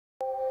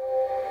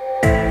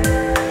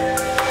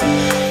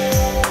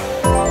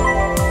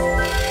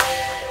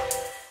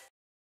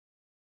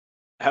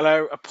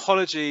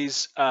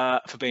apologies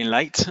for being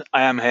late.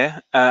 I am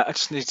here. I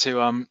just need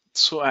to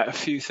sort out a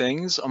few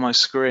things on my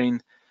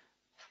screen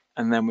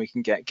and then we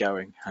can get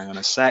going. Hang on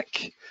a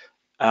sec.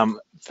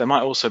 There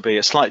might also be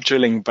a slight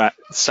drilling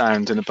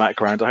sound in the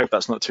background. I hope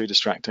that's not too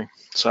distracting.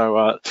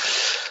 So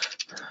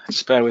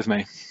just bear with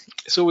me.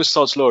 It's always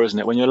sod's law, isn't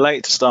it? When you're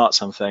late to start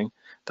something,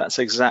 that's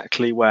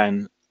exactly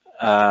when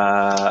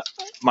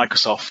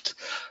Microsoft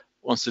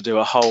wants to do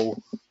a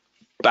whole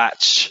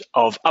batch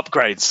of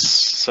upgrades,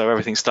 so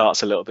everything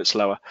starts a little bit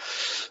slower.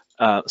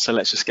 So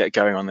let's just get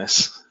going on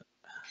this.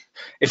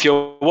 If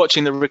you're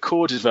watching the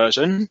recorded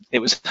version, it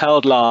was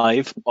held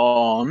live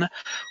on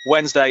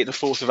Wednesday, the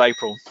 4th of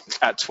April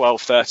at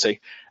 12:30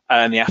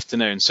 in the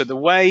afternoon. So the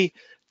way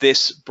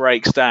this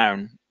breaks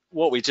down,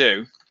 what we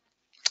do,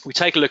 we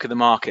take a look at the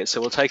market.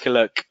 So we'll take a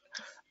look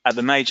at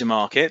the major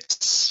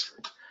markets.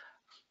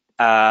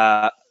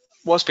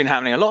 What's been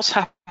happening? A lot's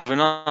happening.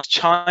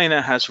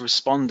 China has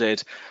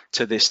responded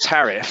to this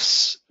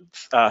tariffs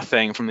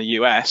thing from the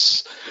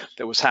US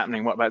that was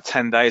happening, what, about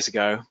 10 days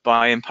ago,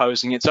 by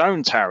imposing its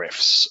own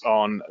tariffs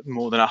on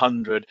more than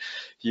 100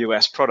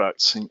 US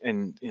products,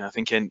 I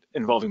think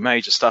involving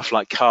major stuff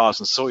like cars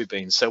and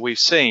soybeans. So we've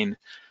seen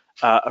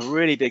a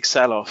really big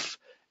sell-off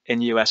in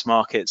US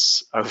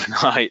markets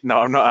overnight. No,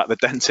 I'm not at the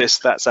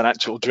dentist. That's an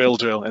actual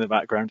drill in the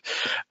background.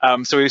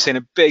 So we've seen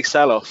a big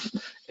sell-off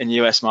in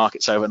US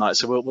markets overnight.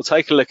 So we'll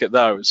take a look at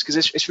those because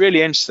it's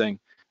really interesting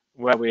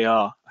where we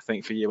are, I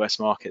think, for US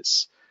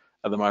markets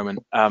at the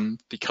moment,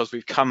 because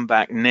we've come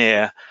back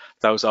near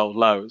those old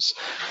lows.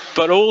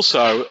 But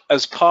also,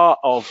 as part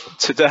of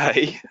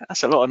today,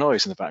 that's a lot of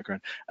noise in the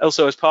background.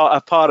 Also, as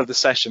part of the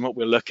session, what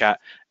we'll look at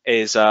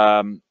is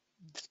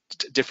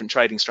different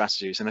trading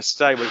strategies. And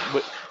today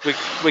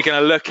we're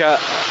going to look at,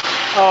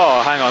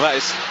 oh, hang on, that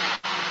is,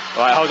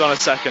 all right, hold on a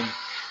second.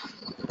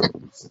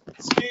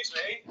 Excuse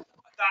me,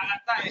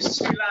 that is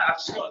too loud. I've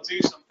just got to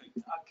do something.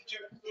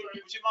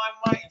 Would you mind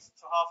waiting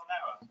for half an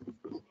hour?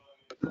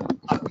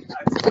 I've got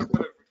to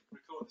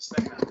record this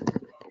thing now.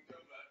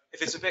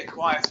 If it's a bit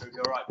quieter, it'll be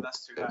all right, but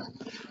that's too loud.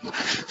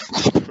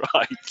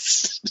 Right.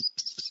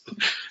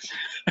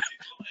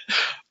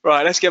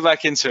 Right, let's get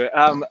back into it.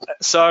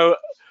 So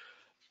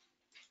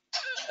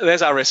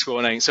there's our risk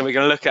warning. So we're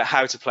going to look at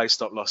how to play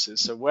stop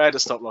losses. So where do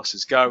stop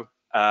losses go?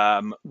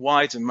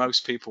 Why do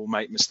most people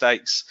make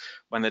mistakes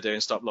when they're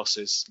doing stop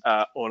losses?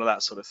 All of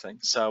that sort of thing.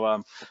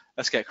 So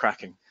let's get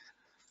cracking.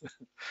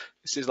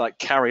 This is like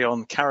carry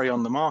on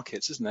the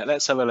markets, isn't it?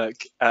 Let's have a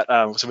look at,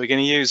 so we're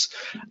going to use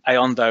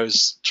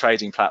Aondo's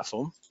trading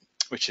platform,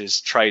 which is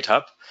Trade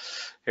Hub.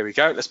 Here we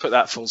go. Let's put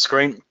that full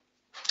screen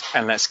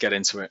and let's get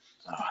into it.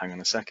 Oh, hang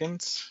on a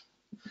second.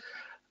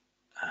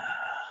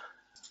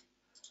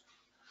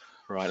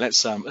 Right,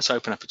 let's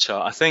open up a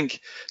chart. I think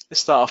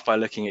let's start off by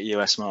looking at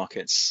US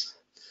markets.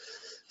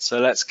 So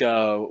let's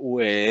go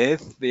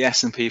with the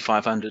S&P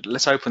 500.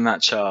 Let's open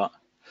that chart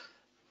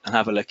and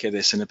have a look at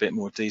this in a bit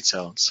more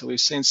detail. So we've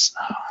seen,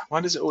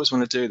 why does it always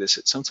want to do this?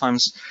 It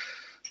sometimes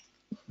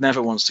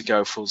never wants to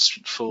go full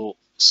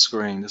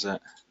screen, does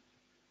it?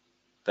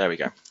 There we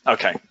go.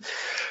 Okay,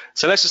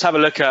 so let's just have a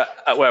look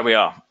at where we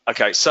are.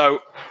 Okay,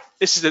 so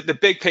this is the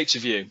big picture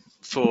view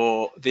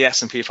for the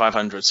S&P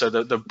 500. So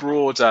the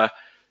broader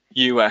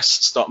US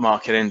stock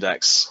market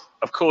index.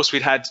 Of course,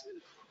 we'd had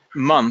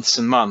months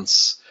and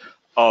months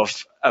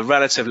of a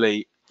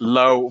relatively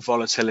low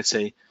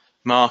volatility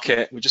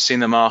market. We've just seen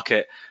the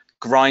market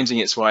grinding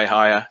its way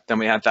higher. Then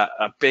we had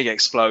a big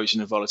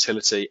explosion of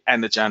volatility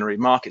end of January.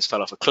 Markets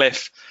fell off a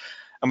cliff.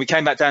 And we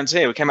came back down to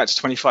here. We came back to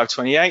 25,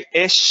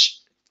 28-ish,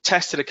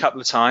 tested a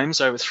couple of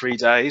times over 3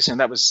 days.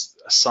 And that was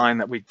a sign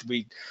that we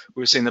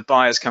were seeing the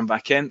buyers come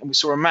back in. And we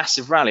saw a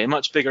massive rally, a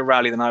much bigger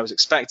rally than I was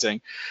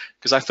expecting.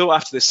 Because I thought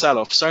after this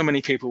sell-off, so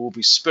many people will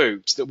be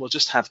spooked that we'll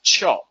just have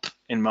chop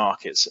in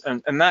markets.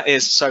 And that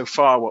is so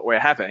far what we're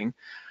having.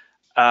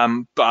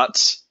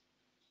 But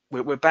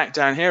we're back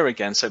down here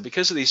again. So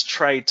because of these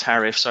trade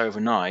tariffs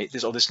overnight,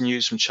 there's all this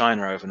news from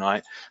China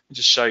overnight. I'll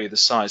just show you the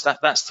size.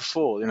 That's the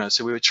fall.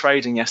 So we were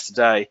trading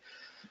yesterday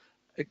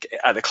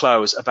at the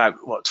close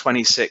about what,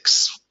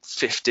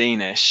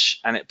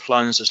 26.15-ish, and it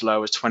plunged as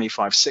low as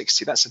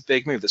 25.60. That's a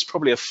big move. That's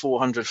probably a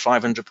 400,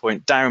 500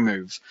 point down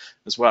move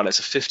as well. It's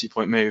a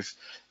 50-point move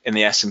in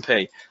the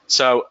S&P.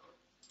 So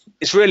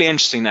it's really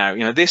interesting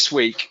now. This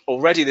week,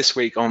 already this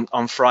week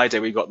on Friday,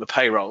 we got the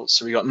payrolls.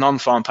 So we got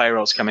non-farm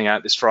payrolls coming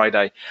out this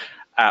Friday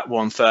at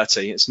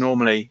 1:30. It's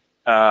normally,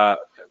 it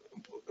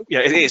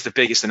is the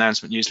biggest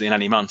announcement usually in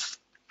any month.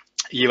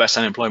 US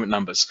unemployment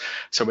numbers,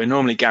 so we're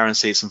normally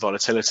guaranteed some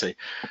volatility,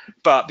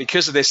 but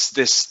because of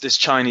this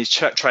Chinese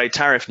trade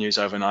tariff news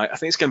overnight, I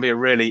think it's going to be a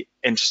really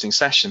interesting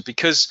session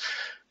because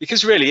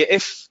really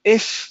if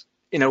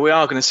we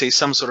are going to see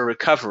some sort of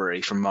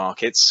recovery from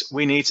markets,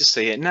 we need to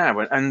see it now.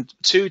 And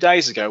 2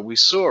 days ago we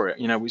saw it.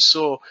 We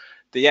saw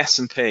the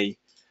S&P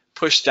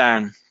push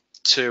down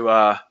to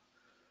there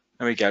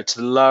we go, to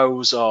the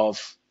lows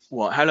of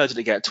what? How low did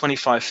it get?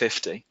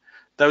 25.50.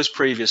 Those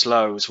previous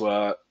lows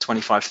were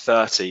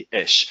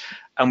 25.30-ish.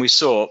 and we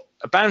saw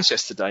a bounce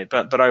yesterday,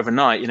 but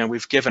overnight, you know,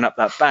 we've given up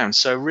that bounce.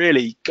 So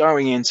really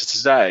going into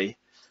today,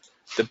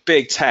 the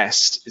big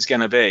test is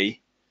going to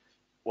be,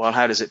 well,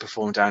 how does it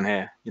perform down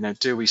here? You know,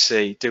 do we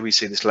see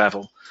this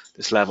level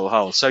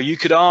hold? So you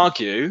could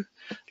argue,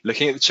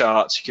 looking at the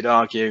charts, you could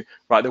argue,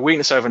 right, the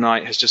weakness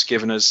overnight has just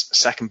given us a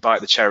second bite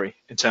of the cherry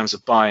in terms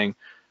of buying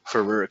for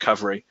a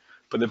recovery.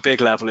 But the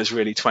big level is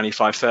really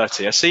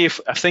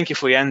 25.30. I think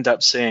if we end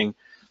up seeing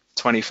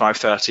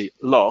 25.30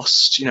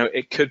 lost, you know,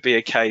 it could be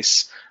a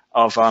case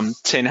of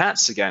tin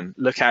hats again.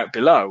 Look out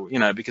below, you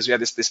know, because we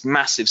had this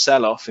massive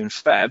sell-off in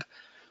Feb.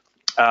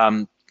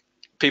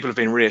 People have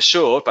been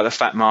reassured by the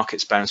fact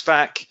markets bounce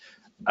back.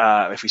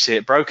 If we see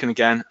it broken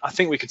again, I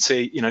think we could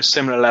see, you know,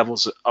 similar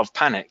levels of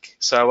panic.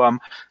 So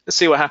let's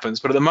see what happens.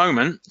 But at the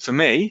moment, for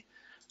me,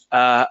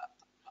 I'd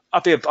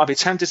be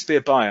tempted to be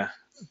a buyer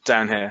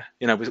down here,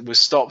 you know, with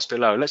stops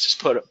below. Let's just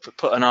put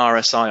an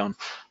RSI on.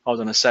 Hold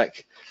on a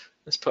sec.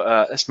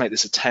 Let's make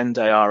this a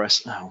 10-day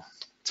RSI. Oh,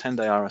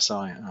 10-day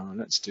RSI. Oh,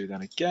 let's do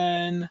that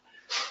again.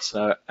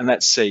 So, and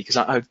let's see, because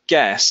I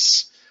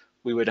guess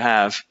we would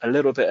have a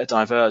little bit of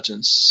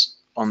divergence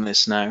on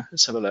this now.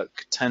 Let's have a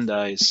look. 10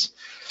 days.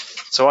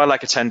 So I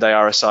like a 10-day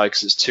RSI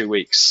because it's 2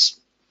 weeks.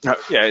 No,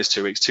 yeah, it's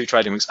 2 weeks, 2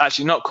 trading weeks.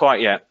 Actually, not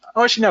quite yet.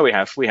 Oh, actually, no, we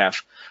have.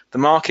 The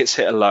market's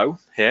hit a low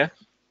here,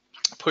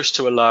 pushed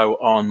to a low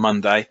on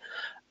Monday,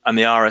 and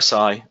the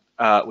RSI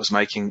was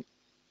making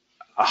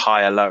a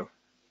higher low.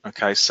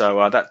 Okay,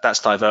 so that's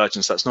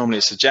divergence. That's normally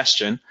a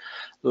suggestion.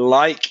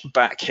 Like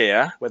back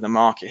here, where the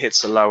market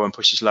hits a low and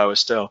pushes lower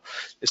still,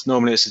 it's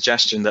normally a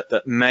suggestion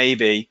that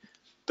maybe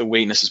the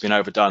weakness has been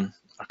overdone.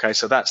 Okay,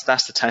 so that's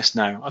the test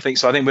now. I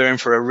think we're in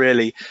for a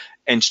really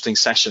interesting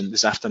session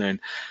this afternoon.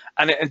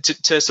 And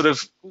to sort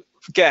of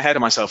get ahead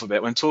of myself a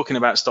bit, when talking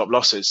about stop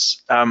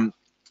losses, I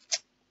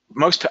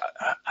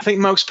think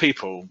most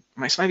people,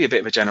 it's maybe a bit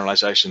of a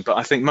generalization, but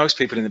I think most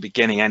people in the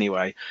beginning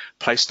anyway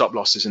place stop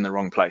losses in the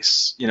wrong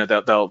place. You know,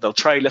 they'll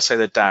trade, let's say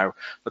the Dow,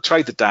 they'll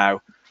trade the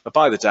Dow, they'll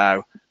buy the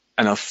Dow,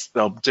 and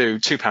they'll do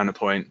 £2 a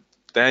point.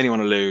 They only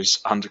want to lose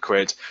 100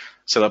 quid,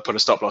 so they'll put a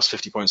stop loss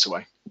 50 points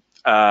away.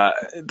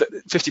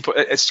 50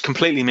 it's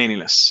completely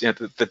meaningless. You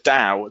know, the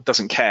Dow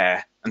doesn't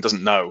care and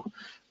doesn't know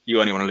you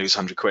only want to lose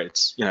 100 quid.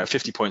 You know,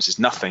 50 points is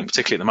nothing,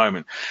 particularly at the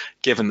moment,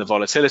 given the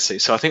volatility.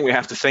 So I think we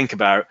have to think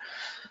about,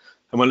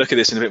 and we'll look at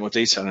this in a bit more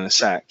detail in a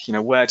sec, you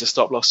know, where do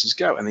stop losses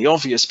go? And the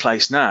obvious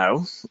place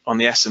now on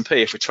the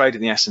S&P, if we're trading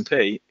the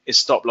S&P, is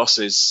stop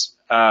losses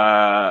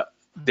the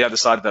other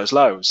side of those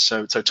lows.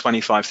 So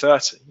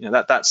 25.30. You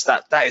know,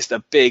 that is the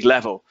big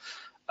level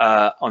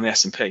on the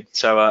S&P.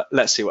 So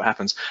let's see what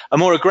happens. A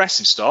more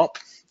aggressive stop.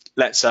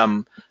 Let's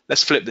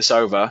flip this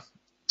over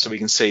so we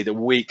can see the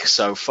week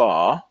so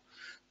far.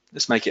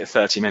 Let's make it a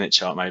 30-minute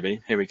chart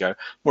maybe. Here we go.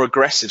 More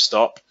aggressive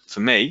stop for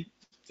me.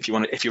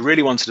 If you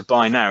really wanted to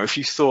buy now, if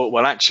you thought,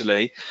 well,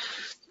 actually,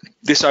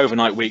 this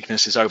overnight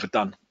weakness is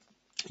overdone.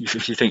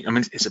 If you think, I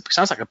mean, it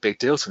sounds like a big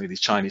deal to me, these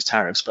Chinese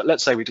tariffs, but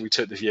let's say we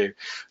took the view,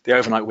 the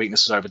overnight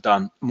weakness is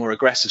overdone. More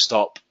aggressive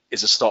stop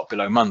is a stop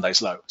below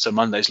Monday's low. So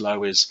Monday's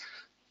low is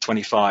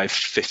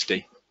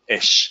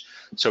 25.50-ish.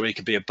 So we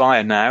could be a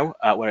buyer now,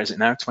 where is it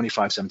now?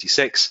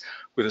 25.76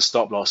 with a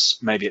stop loss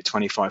maybe at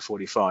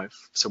 25.45.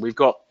 So we've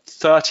got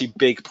 30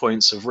 big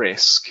points of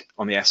risk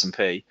on the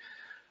S&P.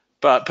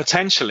 But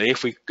potentially,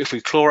 if we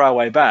claw our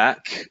way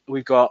back,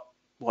 we've got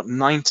what,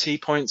 90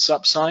 points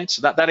upside.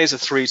 So that is a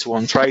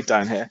 3-to-1 trade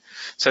down here.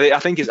 So I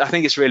think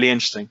it's really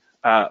interesting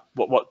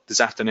what this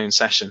afternoon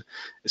session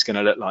is going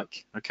to look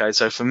like. Okay,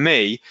 so for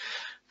me,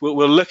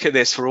 we'll look at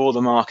this for all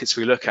the markets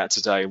we look at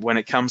today. When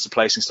it comes to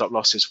placing stop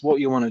losses, what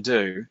you want to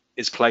do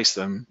is place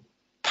them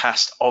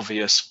past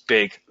obvious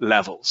big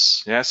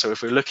levels. Yeah, so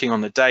if we're looking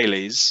on the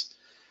dailies,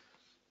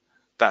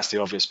 that's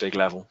the obvious big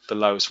level, the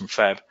lows from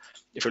Feb.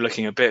 If we're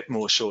looking a bit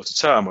more shorter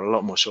term, or a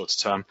lot more shorter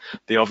term,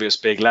 the obvious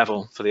big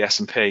level for the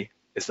S&P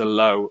is the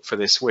low for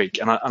this week.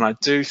 And I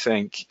do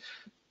think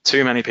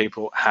too many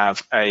people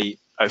have a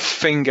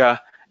finger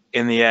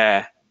in the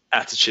air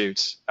attitude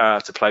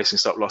to placing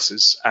stop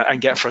losses and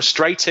get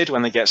frustrated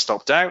when they get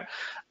stopped out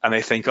and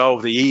they think,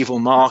 oh, the evil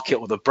market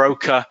or the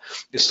broker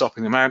is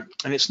stopping them out.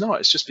 And it's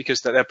not. It's just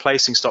because they're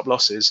placing stop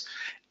losses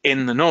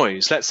in the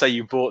noise. Let's say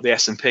you bought the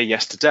S&P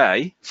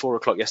yesterday, 4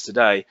 o'clock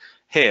yesterday,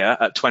 here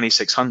at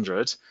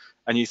 2,600,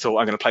 and you thought,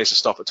 I'm going to place a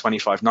stop at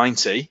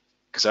 25.90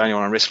 because I only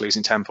want to risk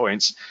losing 10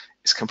 points.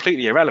 It's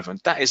completely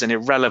irrelevant. That is an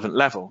irrelevant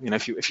level. You know,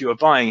 if you were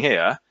buying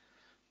here,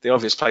 the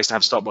obvious place to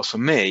have stop loss for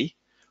me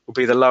would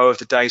be the low of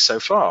the day so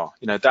far.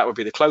 You know, that would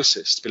be the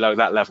closest below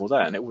that level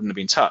there, and it wouldn't have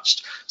been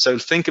touched. So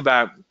think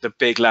about the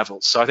big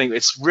levels. So I think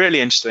it's really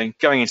interesting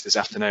going into this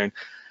afternoon.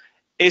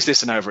 Is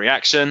this an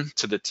overreaction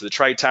to the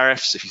trade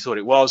tariffs? If you thought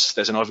it was,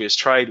 there's an obvious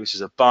trade, which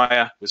is a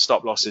buyer with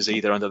stop losses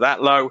either under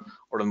that low,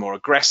 or the more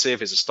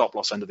aggressive is a stop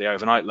loss under the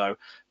overnight low.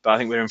 But I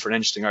think we're in for an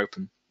interesting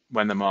open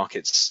when the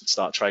markets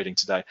start trading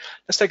today.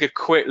 Let's take a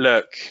quick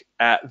look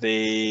at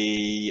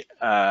the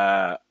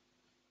Dow,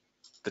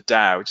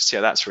 just see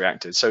how that's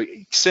reacted. So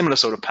similar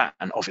sort of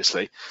pattern,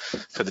 obviously,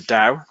 for the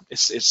Dow.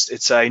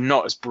 It's a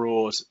not as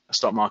broad a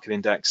stock market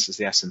index as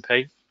the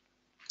S&P.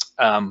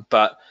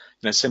 But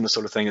similar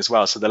sort of thing as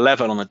well. So the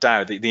level on the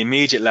Dow, the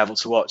immediate level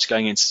to watch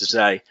going into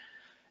today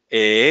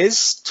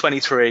is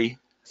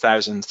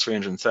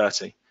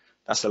 23,330.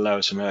 That's the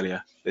lowest from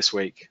earlier this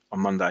week on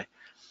Monday.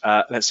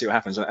 Let's see what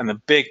happens. And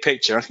the big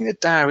picture, I think the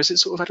Dow, is it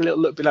sort of had a little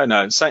look below?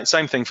 No,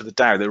 same thing for the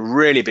Dow. The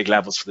really big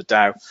levels for the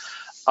Dow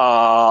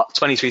are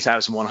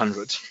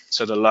 23,100.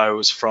 So the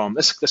lows from,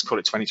 let's call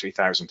it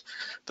 23,000.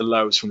 The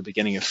lows from the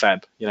beginning of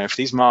Feb. If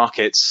these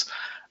markets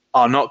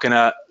are not going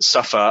to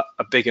suffer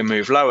a bigger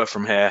move lower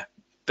from here,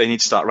 they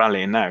need to start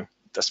rallying now.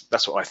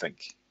 That's what I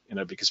think.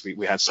 Because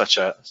we had such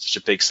a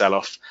big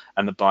sell-off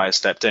and the buyers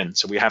stepped in.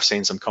 So we have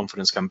seen some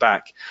confidence come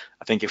back.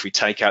 I think if we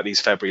take out these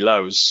February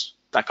lows,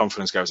 that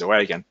confidence goes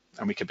away again,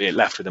 and we could be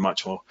left with a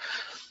much more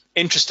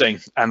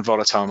interesting and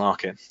volatile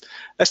market.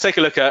 Let's take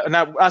a look at,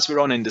 now as we're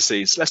on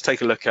indices, let's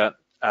take a look at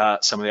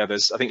some of the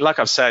others. I think, like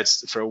I've said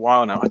for a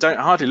while now, I don't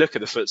hardly look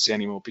at the FTSE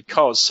anymore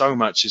because so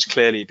much is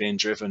clearly being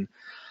driven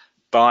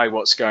by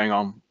what's going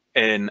on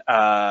in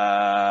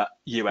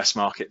US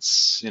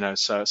markets.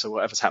 So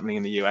whatever's happening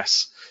in the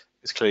US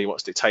is clearly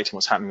what's dictating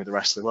what's happening with the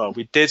rest of the world.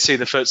 We did see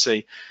the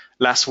FTSE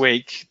last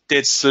week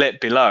did slip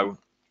below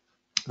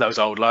those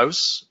old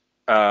lows,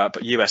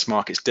 but US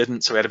markets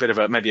didn't. So we had a bit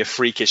of maybe a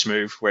freakish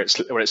move where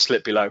it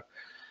slipped below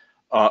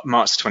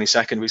March the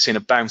 22nd. We've seen a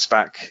bounce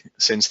back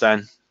since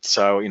then.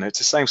 So it's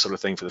the same sort of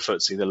thing for the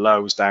FTSE. The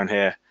lows down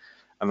here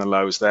and the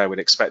lows there. We'd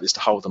expect this to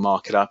hold the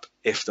market up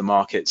if the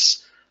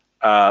market's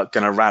going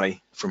to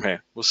rally from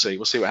here. We'll see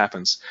what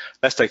happens.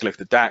 Let's take a look at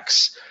the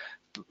DAX.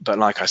 But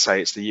like I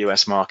say, it's the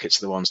US markets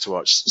the ones to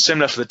watch.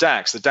 Similar for the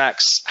DAX. The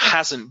DAX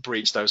hasn't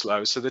breached those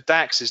lows. So the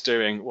DAX is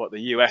doing what the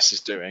US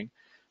is doing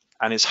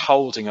and is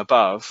holding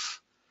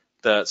above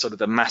the sort of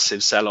the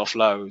massive sell-off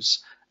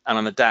lows. And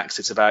on the DAX,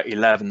 it's about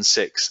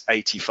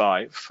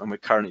 11,685, and we're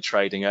currently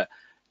trading at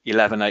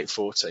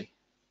 11,840.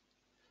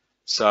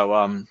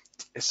 So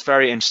it's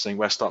very interesting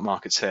where stock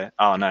markets here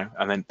are now,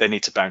 and then they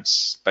need to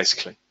bounce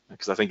basically,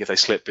 because I think if they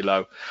slip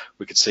below,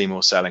 we could see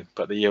more selling.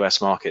 But the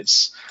US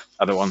markets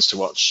are the ones to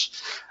watch.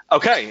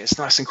 Okay, it's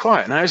nice and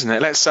quiet now, isn't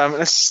it? Let's have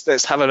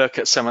a look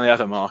at some of the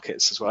other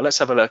markets as well. Let's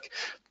have a look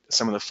at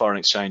some of the foreign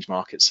exchange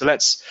markets. So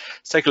let's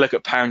take a look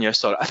at pound US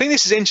dollar. I think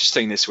this is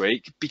interesting this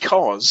week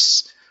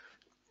because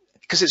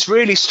it's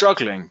really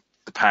struggling,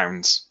 the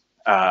pound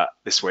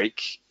this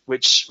week,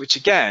 which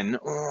again,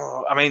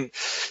 I mean,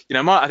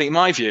 I think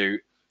my view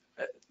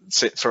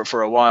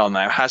for a while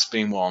now has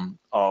been one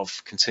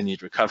of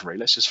continued recovery.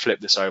 Let's just flip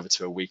this over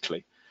to a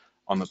weekly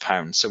on the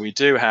pound. So we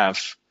do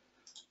have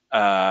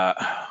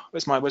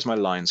where's my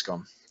lines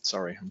gone?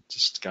 Sorry, I'm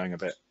just going a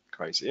bit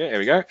crazy. Yeah, here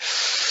we go.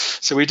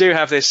 So we do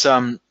have this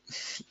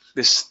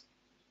this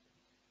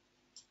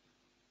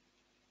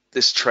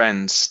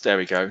trend, there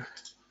we go,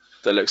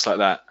 that looks like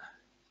that.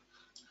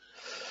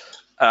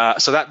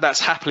 So that's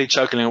happily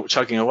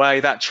chugging away.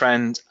 That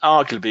trend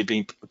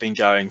arguably been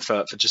going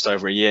for just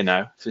over a year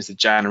now, since the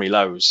January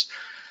lows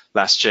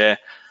last year.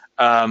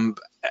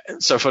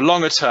 So for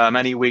longer term,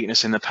 any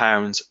weakness in the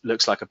pound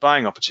looks like a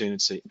buying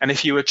opportunity. And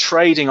if you were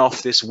trading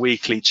off this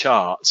weekly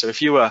chart, so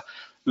if you were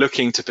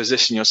looking to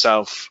position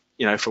yourself,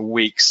 for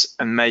weeks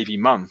and maybe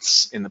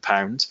months in the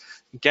pound,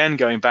 again,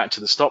 going back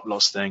to the stop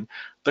loss thing,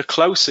 the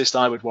closest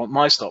I would want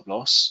my stop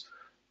loss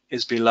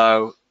is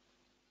below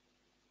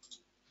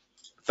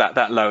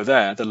that low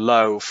there, the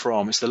low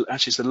from, it's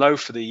the low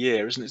for the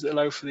year, isn't it? Is it the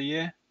low for the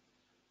year?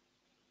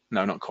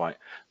 No, not quite.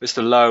 It's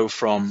the low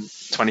from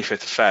 25th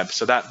of Feb.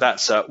 So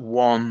that's at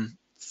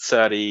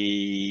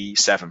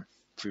 137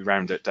 if we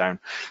round it down.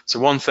 So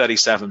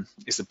 137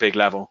 is the big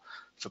level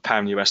for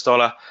pound US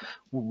dollar.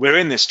 We're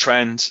in this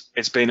trend.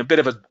 It's been a bit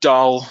of a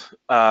dull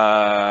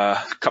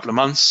couple of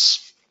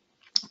months,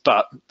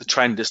 but the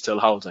trend is still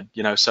holding.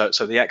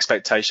 So the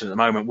expectation at the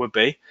moment would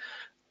be,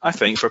 I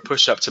think, for a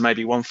push up to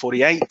maybe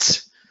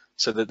 148.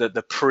 So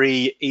the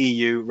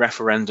pre-EU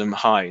referendum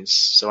highs.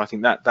 So I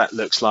think that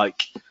looks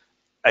like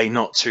a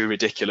not too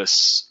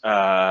ridiculous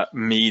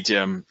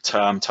medium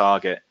term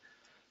target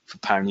for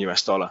pound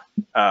US dollar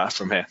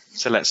from here.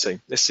 So let's see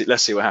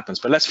what happens.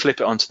 But let's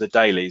flip it onto the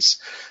dailies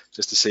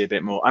just to see a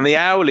bit more. And the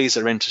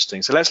hourlies are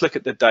interesting. So let's look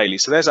at the daily.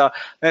 So there's our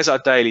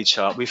daily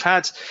chart.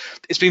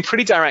 It's been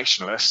pretty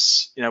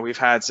directionless. We've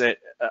had it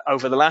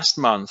over the last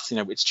month.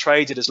 It's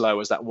traded as low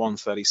as that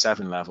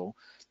 137 level.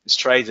 It's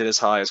traded as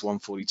high as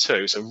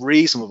 142. So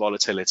reasonable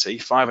volatility,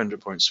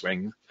 500-point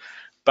swing.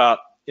 But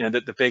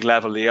the big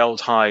level, the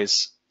old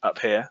highs up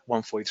here,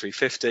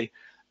 143.50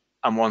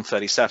 and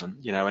 137.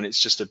 And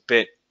it's just a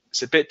bit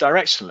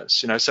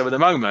directionless. So at the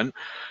moment,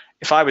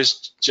 if I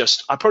was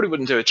I probably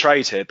wouldn't do a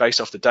trade here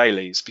based off the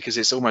dailies because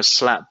it's almost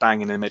slap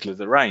bang in the middle of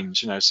the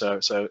range.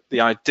 So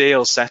the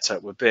ideal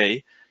setup would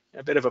be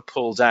a bit of a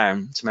pull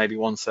down to maybe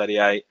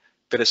 138,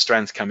 bit of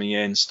strength coming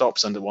in,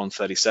 stops under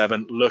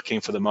 137,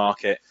 looking for the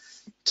market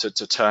to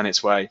turn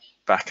its way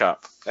back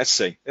up. Let's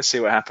see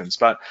what happens.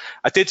 But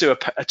I did do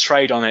a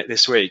trade on it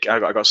this week.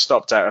 I got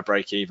stopped out at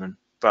break even,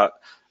 but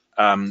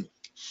I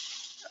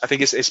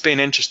think it's been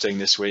interesting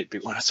this week,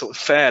 well, sort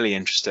of fairly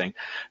interesting,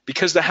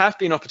 because there have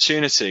been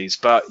opportunities,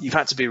 but you've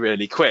had to be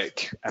really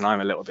quick, and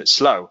I'm a little bit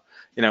slow.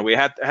 You know, we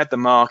had the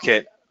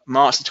market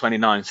March the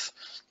 29th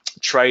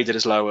traded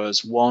as low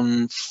as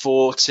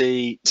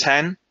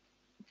 140.10,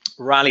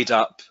 rallied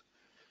up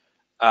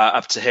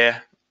to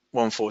here,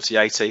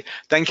 140.80,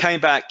 then came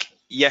back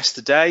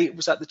yesterday.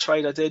 Was that the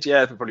trade I did?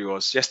 Yeah, it probably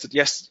was.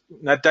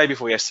 No, day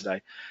before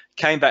yesterday,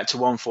 came back to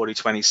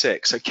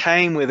 140.26. So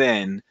came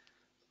within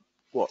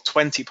what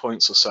 20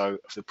 points or so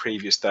of the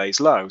previous day's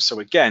low. So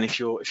again, if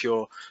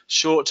you're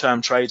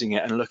short-term trading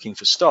it and looking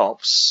for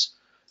stops,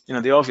 you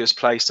know, the obvious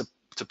place to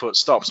put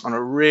stops on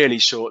a really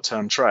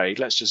short-term trade,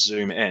 let's just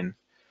zoom in,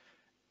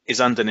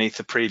 is underneath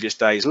the previous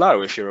day's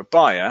low. If you're a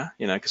buyer,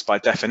 you know, because by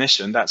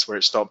definition that's where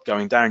it stopped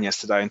going down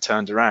yesterday and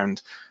turned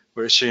around.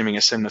 We're assuming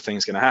a similar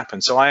thing's going to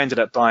happen. So I ended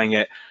up buying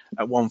it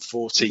at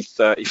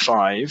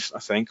 140.35, I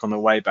think, on the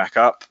way back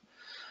up.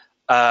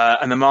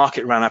 And the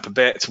market ran up a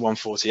bit to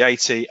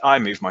 140.80. I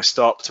moved my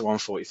stop to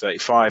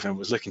 140.35 and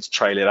was looking to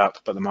trail it up,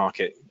 but the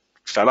market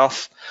fell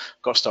off,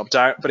 got stopped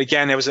out. But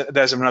again,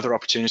 there's another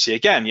opportunity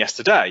again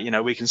yesterday. You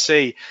know, we can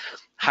see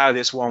how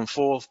this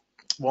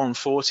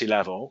 140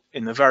 level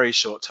in the very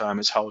short term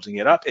is holding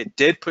it up. It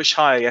did push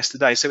higher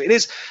yesterday. So it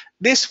is,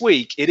 this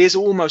week, it is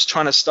almost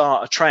trying to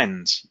start a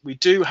trend. We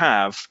do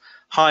have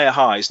higher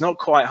highs, not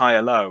quite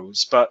higher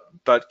lows,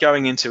 but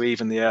going into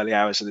even the early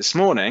hours of this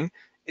morning,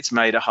 it's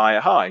made a higher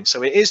high.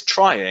 So it is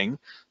trying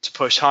to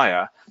push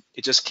higher.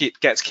 It just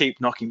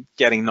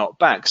getting knocked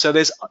back. So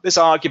there's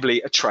arguably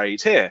a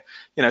trade here.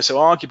 You know, so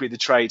arguably the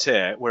trade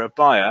here, we're a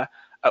buyer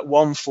at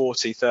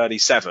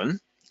 140.37,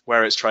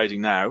 where it's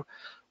trading now,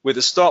 with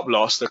a stop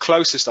loss. The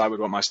closest I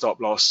would want my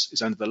stop loss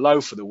is under the low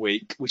for the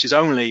week, which is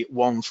only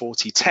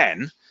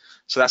 140.10.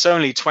 So that's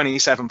only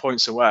 27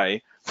 points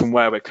away from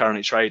where we're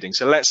currently trading.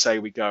 So let's say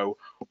we go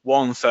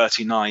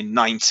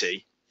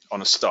 139.90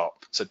 on a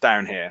stop. So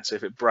down here. So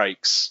if it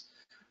breaks,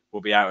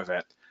 we'll be out of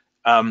it.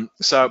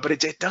 But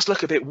it does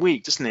look a bit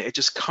weak, doesn't it? It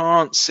just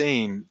can't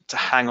seem to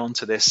hang on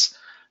to this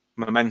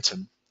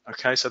momentum.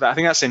 Okay, so I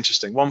think that's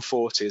interesting.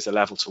 140 is the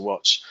level to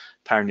watch,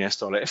 pound US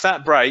dollar. If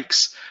that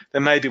breaks,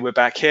 then maybe we're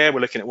back here.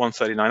 We're looking at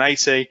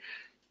 139.80.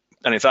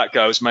 And if that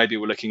goes, maybe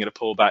we're looking at a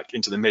pullback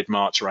into the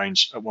mid-March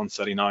range at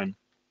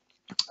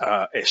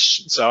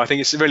 139-ish. So I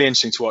think it's really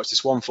interesting to watch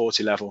this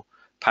 140 level,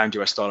 pound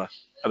US dollar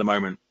at the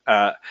moment.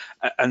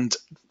 And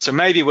so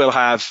maybe we'll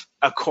have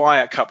a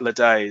quiet couple of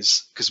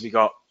days because we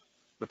got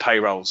the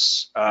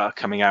payrolls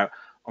coming out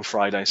on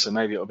Friday. So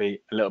maybe it'll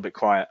be a little bit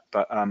quiet,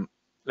 but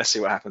let's see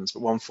what happens.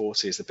 But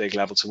 140 is the big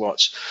level to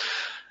watch.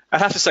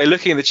 I'd have to say,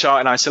 looking at the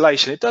chart in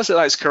isolation, it does look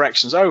like its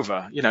correction's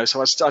over. You know,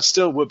 so I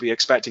still would be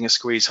expecting a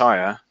squeeze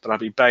higher, but I'd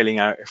be bailing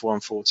out if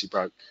 140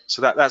 broke.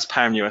 So that's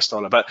pound US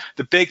dollar. But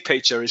the big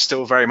picture is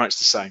still very much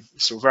the same.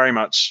 It's still very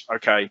much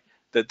okay.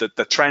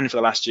 The trend for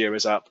the last year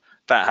is up.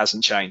 That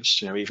hasn't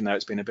changed, you know, even though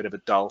it's been a bit of a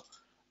dull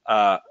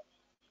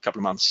couple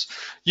of months.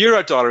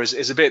 Euro dollar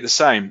is a bit the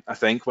same, I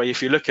think, where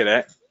if you look at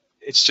it,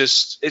 it's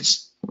just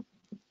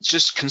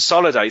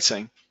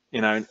consolidating,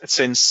 you know,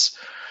 since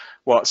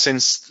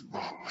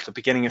the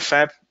beginning of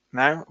Feb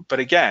now. But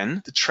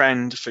again, the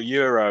trend for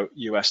euro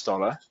US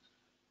dollar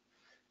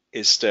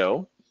is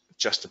still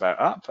just about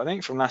up, I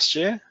think, from last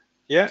year.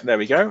 Yeah, there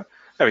we go.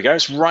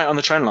 It's right on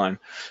the trend line.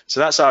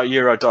 So that's our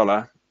euro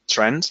dollar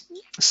trend,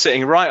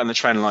 sitting right on the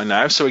trend line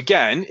now. So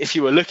again, if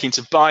you were looking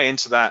to buy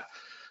into that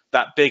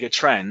bigger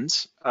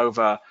trend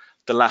over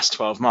the last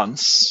 12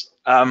 months,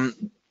 you'd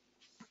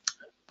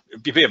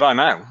be a buy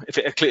now.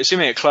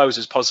 Assuming it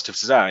closes positive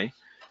today,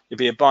 you'd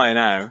be a buyer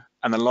now,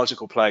 and the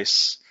logical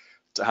place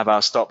to have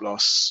our stop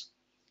loss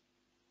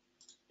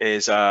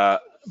is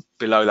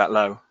below that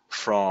low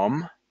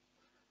from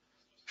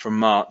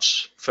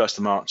March, 1st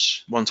of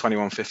March,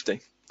 121.50.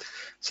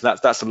 So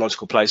that's the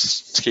logical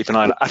place to keep an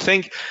eye on. I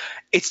think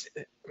it's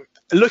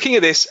looking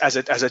at this as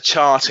a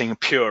charting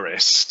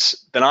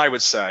purist, then I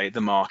would say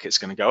the market's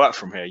going to go up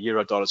from here.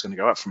 Euro dollar is going to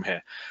go up from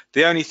here.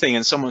 The only thing,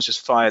 and someone's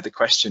just fired the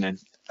question in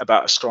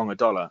about a stronger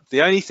dollar,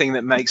 the only thing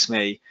that makes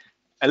me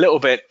a little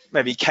bit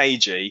maybe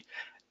cagey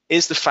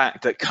is the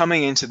fact that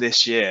coming into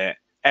this year,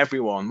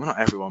 everyone, well, not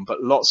everyone,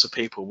 but lots of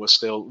people were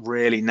still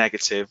really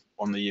negative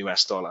on the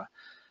US dollar.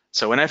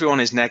 So when everyone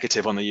is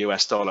negative on the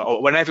US dollar,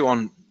 or when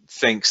everyone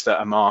thinks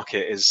that a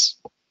market is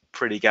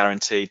pretty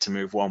guaranteed to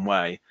move one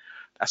way,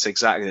 that's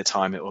exactly the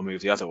time it will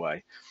move the other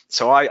way.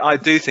 So I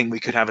do think we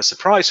could have a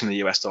surprise from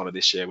the US dollar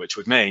this year, which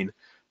would mean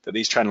that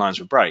these trend lines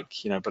would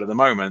break, you know, but at the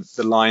moment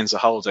the lines are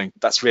holding.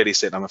 That's really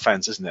sitting on the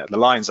fence, isn't it? The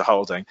lines are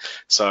holding.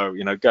 So,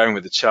 you know, going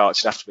with the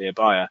charts, you'd have to be a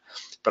buyer.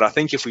 But I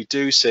think if we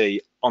do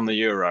see on the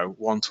euro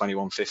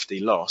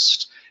 121.50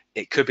 lost,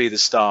 it could be the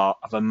start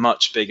of a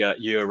much bigger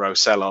euro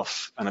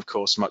sell-off and of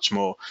course much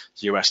more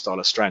US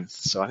dollar strength.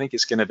 So I think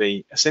it's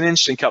an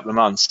interesting couple of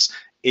months,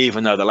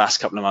 even though the last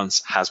couple of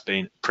months has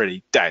been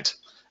pretty dead.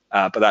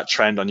 But that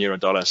trend on euro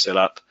dollar is still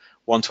up.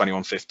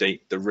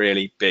 121.50, the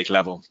really big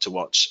level to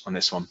watch on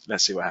this one.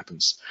 Let's see what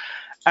happens.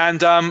 And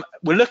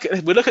we'll look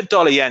at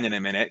dollar yen in a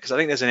minute because I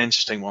think there's an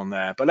interesting one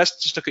there. But let's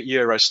just look at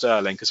euro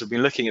sterling because we've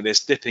been looking at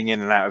this, dipping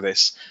in and out of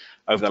this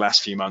over the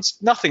last few months.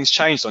 Nothing's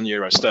changed on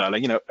euro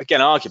sterling. You know,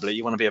 again, arguably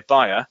you want to be a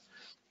buyer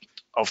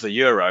of the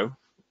euro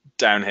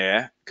down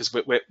here because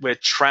we're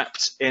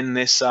trapped in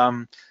this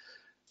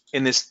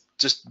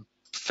just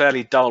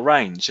fairly dull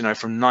range, you know,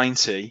 from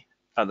 90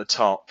 at the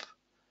top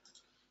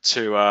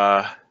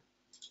to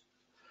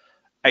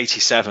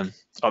 87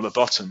 on the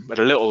bottom. We had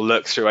a little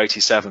look through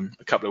 87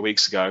 a couple of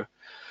weeks ago,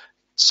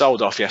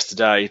 sold off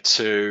yesterday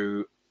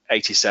to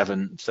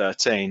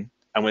 87.13,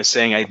 and we're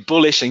seeing a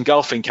bullish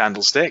engulfing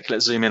candlestick.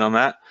 Let's zoom in on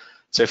that.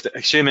 So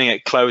assuming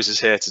it closes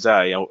here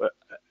today,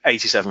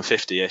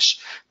 87.50-ish,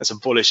 that's a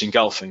bullish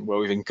engulfing where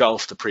we've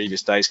engulfed the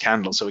previous day's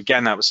candle. So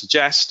again, that would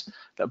suggest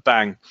that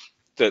bang,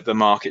 that the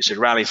market should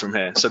rally from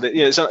here. So that,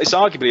 you know, it's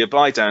arguably a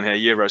buy down here,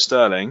 euro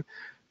sterling,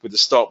 with the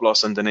stop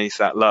loss underneath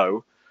that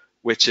low,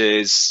 which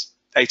is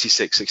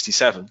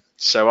 86.67.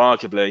 So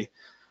arguably,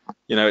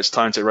 you know, it's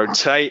time to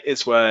rotate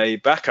its way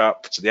back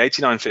up to the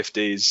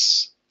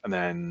 89.50s and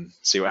then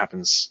see what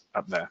happens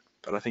up there.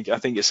 But I think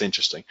it's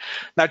interesting.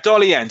 Now,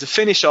 dollar yen, to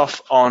finish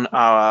off on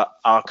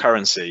our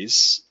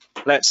currencies,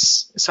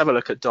 let's have a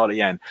look at dollar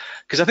yen,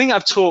 because I think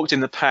I've talked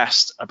in the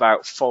past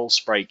about false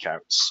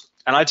breakouts.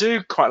 And I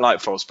do quite like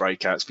false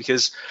breakouts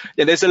because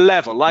there's a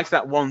level like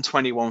that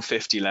 120,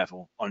 150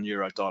 level on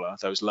euro dollar,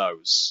 those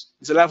lows.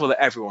 It's a level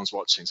that everyone's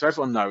watching. So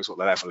everyone knows what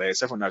the level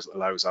is. Everyone knows what the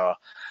lows are.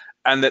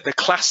 And that the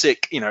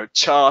classic, you know,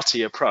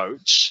 charty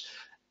approach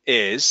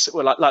is,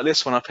 well, like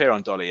this one up here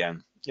on dollar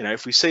yen. You know,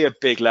 if we see a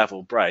big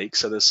level break,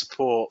 so the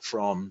support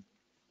from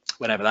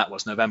whenever that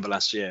was, November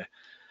last year,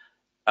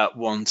 at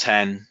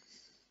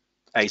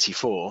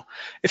 110.84,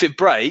 if it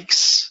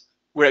breaks,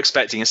 we're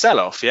expecting a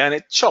sell-off, yeah, and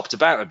it chopped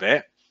about a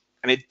bit,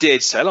 and it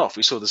did sell off.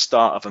 We saw the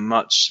start of a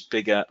much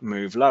bigger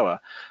move lower.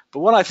 But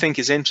what I think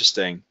is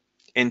interesting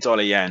in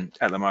dollar yen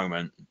at the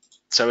moment,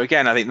 so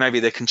again, I think maybe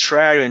the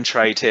contrarian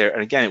trade here,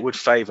 and again, it would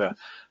favor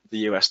the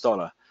US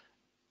dollar,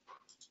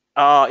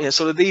 you know,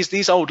 sort of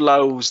these old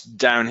lows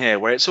down here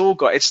where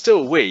it's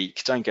still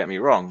weak, don't get me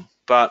wrong,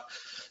 but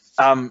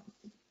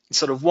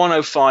sort of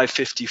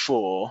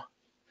 105.54,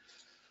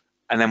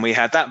 and then we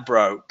had that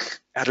broke,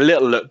 had a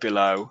little look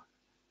below,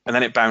 and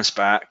then it bounced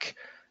back.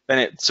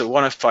 Then so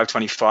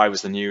 105.25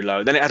 was the new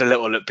low. Then it had a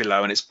little look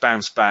below and it's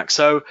bounced back.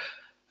 So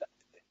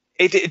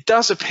it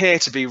does appear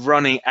to be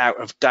running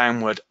out of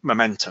downward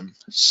momentum.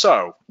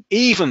 So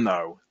even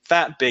though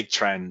that big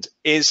trend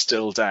is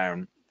still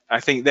down, I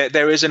think that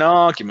there is an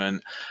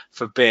argument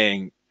for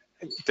doing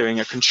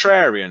a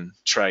contrarian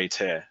trade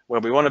here,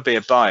 where we want to be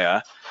a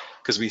buyer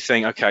because we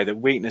think, okay, the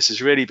weakness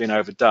has really been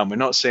overdone. We're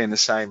not seeing the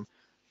same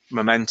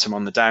momentum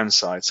on the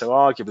downside. So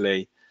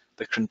arguably,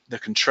 the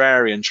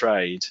contrarian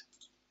trade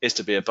is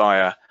to be a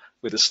buyer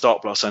with a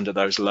stop loss under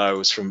those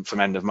lows from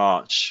end of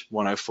March,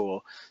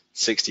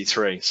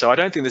 104.63. So I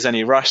don't think there's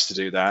any rush to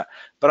do that,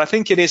 but I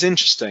think it is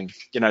interesting,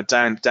 you know,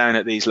 down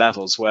at these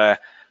levels where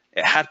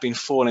it had been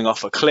falling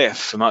off a cliff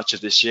for much of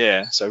this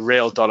year, so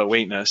real dollar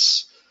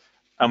weakness,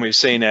 and we've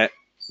seen it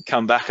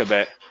come back a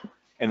bit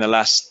in the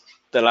last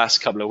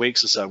couple of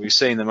weeks or so. We've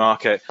seen the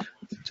market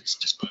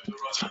just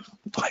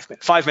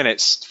 5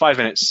 minutes.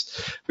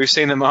 We've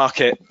seen the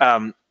market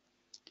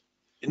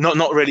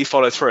not really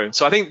follow through.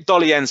 So I think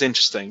dollar yen's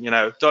interesting. You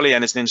know, dollar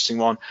yen is an interesting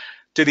one.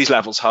 Do these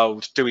levels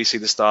hold? Do we see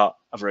the start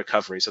of a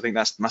recovery? So I think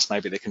that's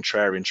maybe the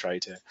contrarian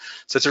trade here.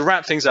 So to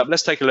wrap things up,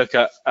 let's take a look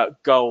at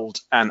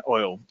gold and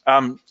oil.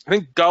 I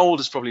think gold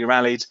has probably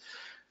rallied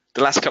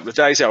the last couple of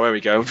days. Oh, there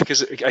we go.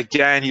 Because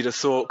again, you'd have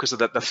thought because of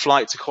the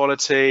flight to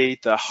quality,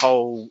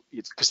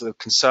 because of the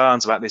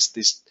concerns about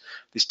this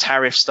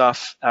tariff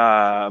stuff,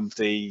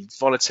 the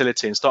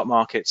volatility in stock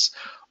markets,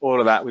 all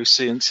of that, we've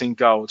seen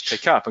gold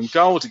pick up. And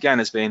gold again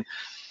has been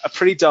a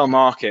pretty dull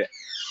market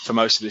for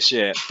most of this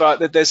year,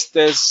 but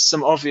there's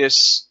some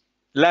obvious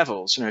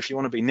levels. You know, if you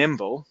want to be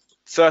nimble,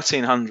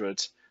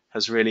 1300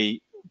 has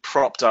really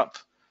propped up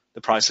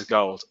the price of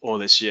gold all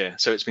this year.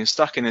 So it's been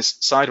stuck in this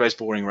sideways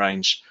boring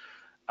range.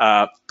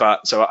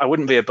 But so I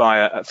wouldn't be a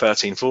buyer at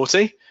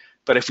 1340.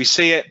 But if we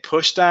see it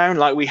push down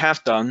like we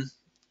have done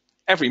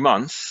every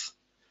month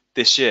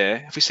this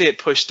year, if we see it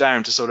push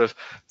down to sort of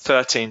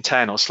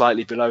 1310 or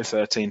slightly below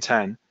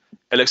 1310,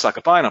 it looks like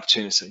a buying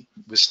opportunity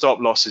with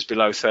stop losses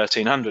below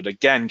 1300.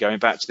 Again, going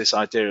back to this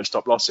idea of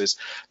stop losses,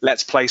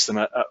 let's place them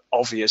at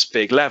obvious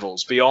big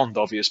levels, beyond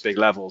obvious big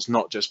levels,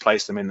 not just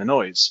place them in the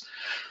noise.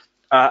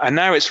 And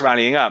now it's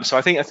rallying up. So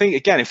I think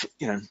again, if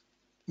you know,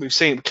 we've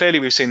seen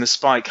the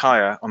spike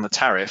higher on the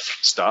tariff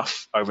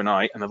stuff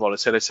overnight and the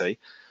volatility,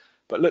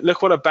 but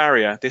look what a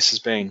barrier this has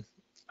been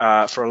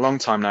for a long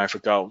time now for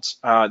gold.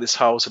 This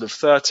whole sort of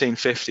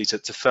 1350 to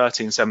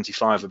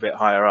 1375, a bit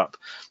higher up,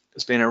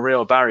 has been a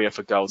real barrier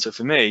for gold. So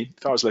for me,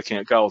 if I was looking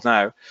at gold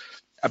now,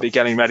 I'd be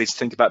getting ready to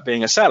think about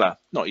being a seller.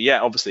 Not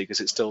yet, obviously, because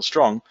it's still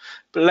strong.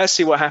 But let's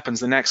see what happens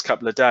the next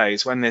couple of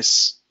days when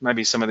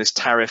maybe some of this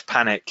tariff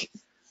panic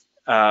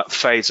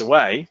fades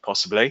away,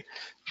 possibly.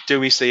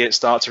 Do we see it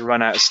start to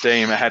run out of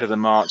steam ahead of the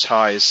March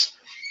highs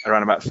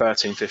around about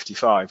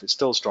 1355? It's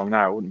still strong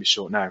now. I wouldn't be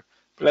short now.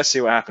 But let's see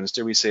what happens.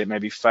 Do we see it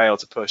maybe fail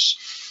to push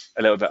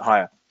a little bit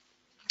higher?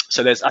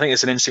 So I think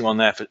it's an interesting one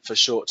there for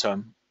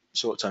short-term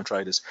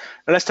traders.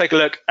 Now let's take a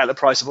look at the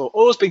price of oil.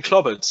 Oil's been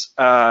clobbered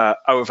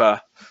over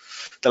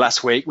the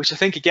last week, which I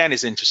think again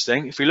is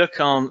interesting. If we look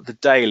on the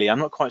daily, I'm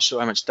not quite sure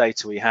how much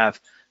data we have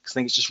because I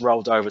think it's just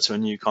rolled over to a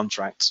new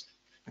contract.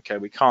 Okay,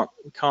 we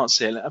can't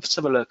see it. Let's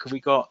have a look. Have we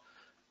got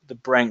the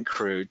Brent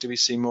crude? Do we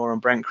see more on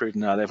Brent crude?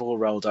 No, they've all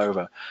rolled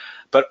over.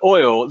 But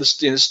oil, the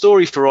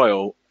story for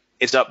oil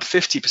is up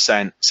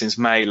 50% since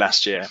May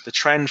last year. The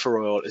trend for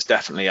oil is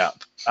definitely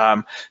up.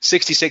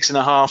 $66.5,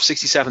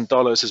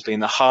 $67 has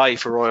been the high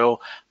for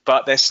oil,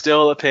 but there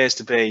still appears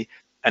to be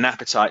an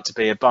appetite to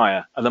be a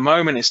buyer. At the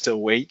moment, it's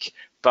still weak,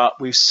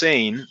 but we've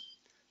seen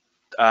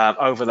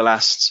over the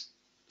last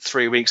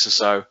 3 weeks or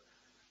so,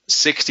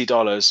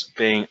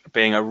 $60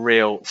 being a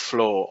real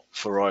floor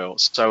for oil.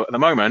 So at the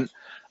moment,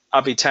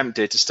 I'd be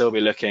tempted to still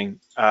be looking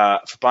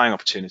for buying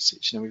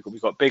opportunities. You know,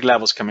 we've got big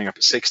levels coming up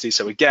at 60.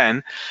 So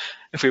again,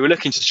 if we were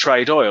looking to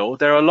trade oil,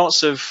 there are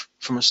lots of,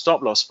 from a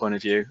stop loss point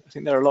of view, I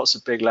think there are lots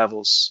of big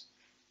levels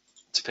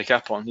to pick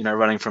up on, you know,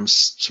 running from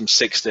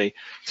 60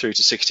 through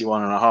to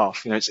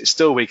 61.5. You know, it's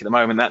still weak at the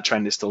moment. That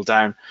trend is still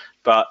down.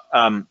 But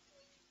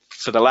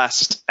for the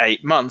last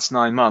 8 months,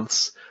 9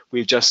 months,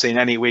 we've just seen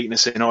any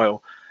weakness in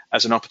oil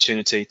as an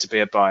opportunity to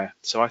be a buyer.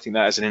 So I think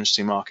that is an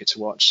interesting market to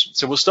watch.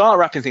 So we'll start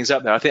wrapping things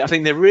up there. I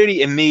think the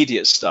really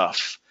immediate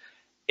stuff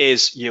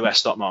is US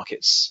stock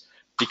markets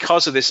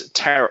because of this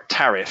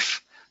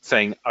tariff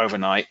thing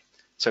overnight.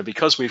 So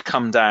because we've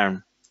come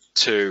down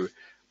to,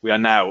 we are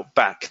now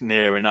back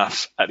near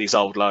enough at these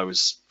old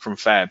lows from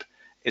Feb,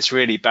 it's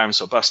really bounce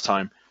or bust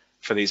time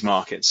for these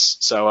markets.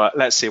 So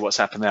let's see what's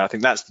happened there. I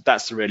think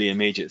that's the really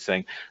immediate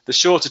thing. The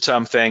shorter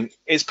term thing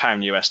is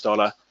pound US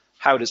dollar.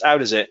 How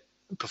does it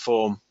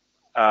perform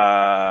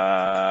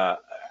ahead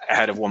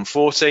of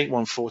 140,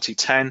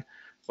 140.10,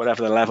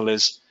 whatever the level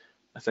is?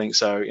 I think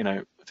so. You know,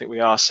 I think we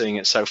are seeing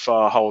it so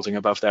far holding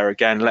above there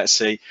again. Let's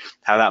see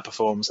how that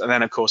performs. And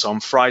then, of course, on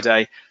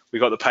Friday, we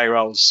got the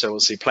payrolls, so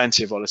we'll see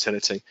plenty of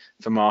volatility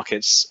for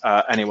markets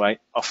anyway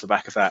off the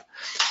back of that.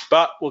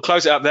 But we'll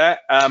close it up there.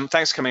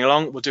 Thanks for coming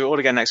along. We'll do it all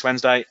again next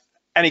Wednesday.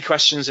 Any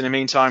questions in the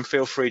meantime,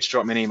 feel free to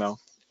drop me an email.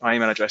 My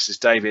email address is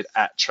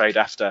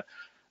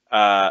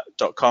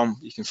david@tradeafter.com.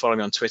 You can follow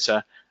me on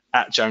Twitter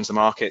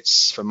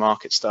 @JonesTheMarkets for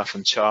market stuff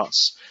and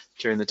charts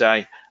during the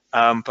day.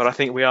 But I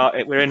think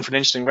we're in for an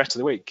interesting rest of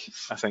the week,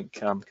 I think,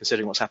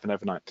 considering what's happened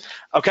overnight.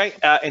 Okay,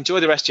 enjoy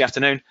the rest of your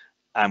afternoon,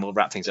 and we'll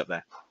wrap things up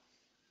there.